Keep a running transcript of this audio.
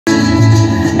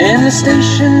In the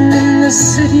station in the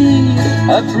city,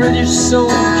 a British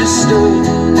soldier stood,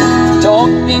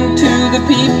 talking to the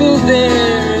people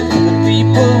there, the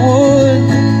people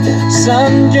would.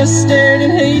 Some just stared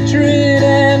in hatred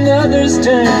and others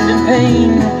turned in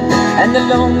pain, and the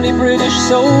lonely British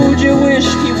soldier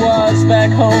wished he was back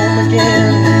home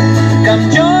again. Come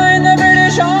join the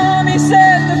British Army,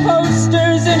 said the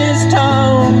posters in his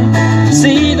town.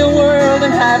 See the world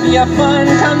and have your fun,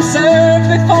 come serve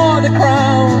before the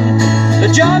crown.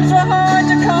 The jobs were hard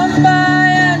to come by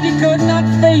and he could not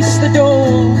face the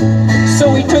dole,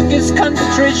 so he took his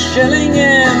country shilling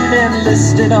and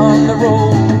enlisted on the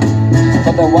roll.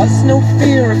 For there was no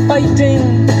fear of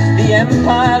fighting, the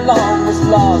empire long was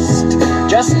lost.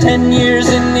 Just 10 years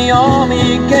in the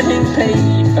army, getting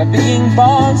paid for being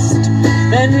bossed.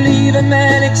 Then leave a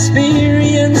man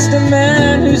experienced, a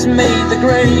man who's made the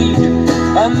grade,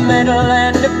 a medal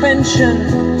and a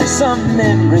pension, some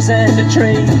memories and a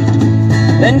trade.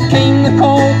 Then came the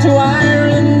call to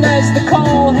Ireland, as the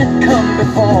call had come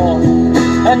before.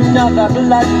 Another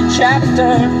bloody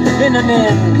chapter in an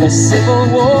endless civil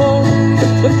war.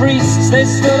 The priests, they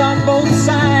stood on both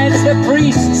sides, the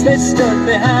priests, they stood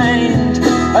behind.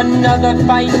 Another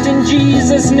fight in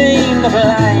Jesus' name, the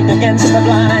blind against the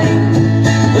blind.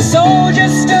 The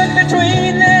soldiers stood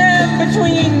between them,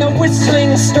 between the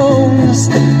whistling stones,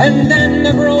 and then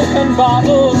the broken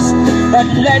bottles that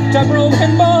led to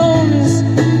broken bones.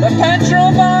 The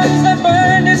petrol bombs that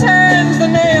burned his hands, the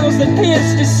nails that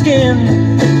pierced his skin,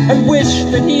 and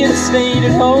wished that he had stayed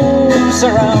at home,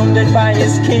 surrounded by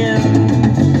his kin.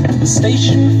 The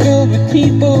station filled with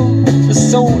people, the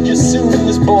soldier soon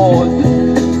was bored.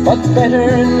 But better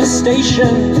in the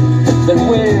station than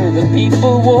where the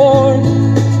people warred.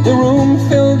 The room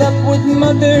filled up with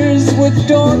mothers, with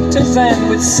daughters and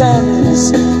with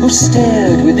sons, who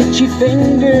stared with itchy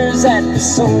fingers at the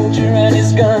soldier and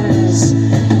his guns.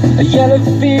 A yell of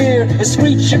fear, a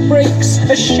screech of brakes,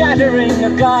 a shattering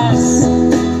of glass.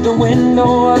 The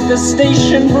window of the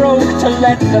station broke to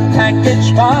let the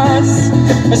package pass.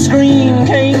 A scream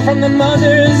came from the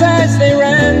mothers as they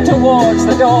ran towards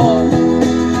the door,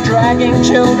 dragging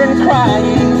children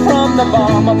crying from the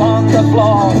bomb upon the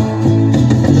floor.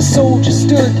 The soldier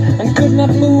stood and could not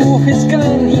move, his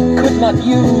gun he could not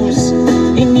use.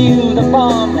 He knew the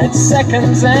bomb had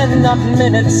seconds and not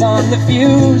minutes on the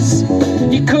fuse.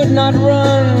 He could not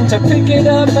run to pick it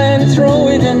up and throw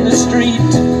it in the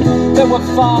street. There were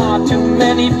far too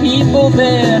many people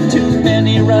there, too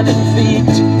many running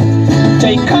feet.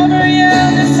 Take cover,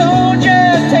 yelled the soldier,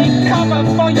 take cover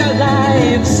for your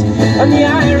lives. And the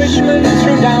Irishmen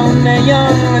threw down their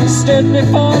young and stood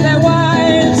before their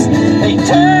wives. They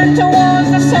turned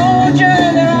towards the soldier,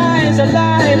 their eyes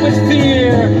alive with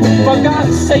fear. For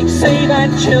God's sake, save our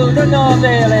children or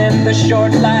they'll end their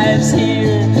short lives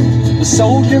here. The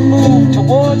soldier moved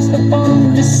towards the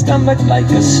bomb, his stomach like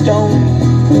a stone.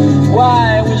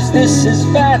 Why was this his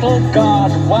battle,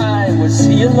 God? Why was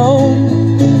he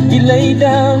alone? He lay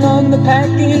down on the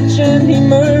package and he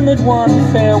murmured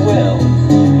one farewell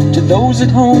to those at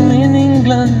home in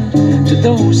England, to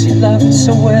those he loved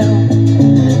so well.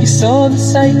 He saw the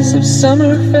sights of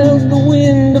summer, felt the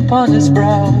wind upon his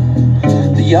brow.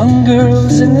 The young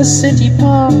girls in the city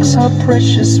parks, how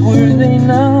precious were they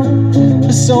now?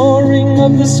 The soaring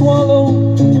of the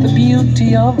swallow, the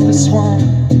beauty of the swan,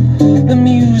 the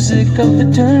music of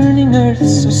the turning earth,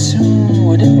 so soon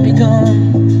would it be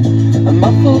gone. A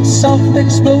muffled soft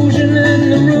explosion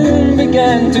and the room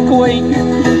began to quake.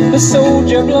 The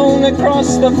soldier blown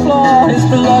across the floor, his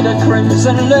blood a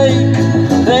crimson lake.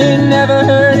 They never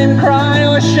heard him cry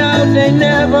or shout, they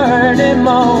never heard him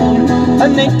moan.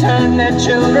 And they turned their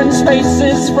children's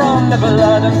faces from the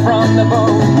blood and from the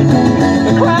bone.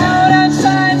 The crowd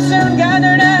outside soon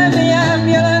gathered and the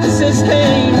ambulances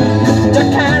came to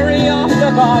carry off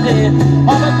the body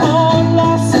of a pawn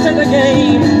lost to the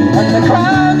game. And the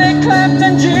crowd, they clapped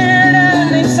and jeered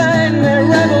and they sang their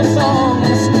rebel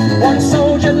songs. One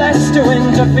soldier less to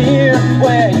interfere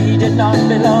where he did not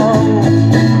belong.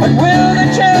 And will the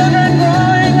children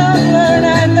growing up learn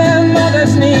at their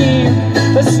mother's knee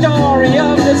the story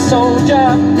of the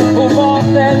soldier who bought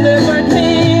their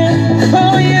liberty, who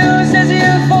used his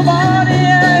youthful body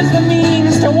as the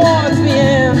means towards the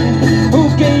end,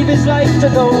 who gave his life to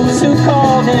those who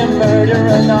called him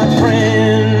murderer, not friend?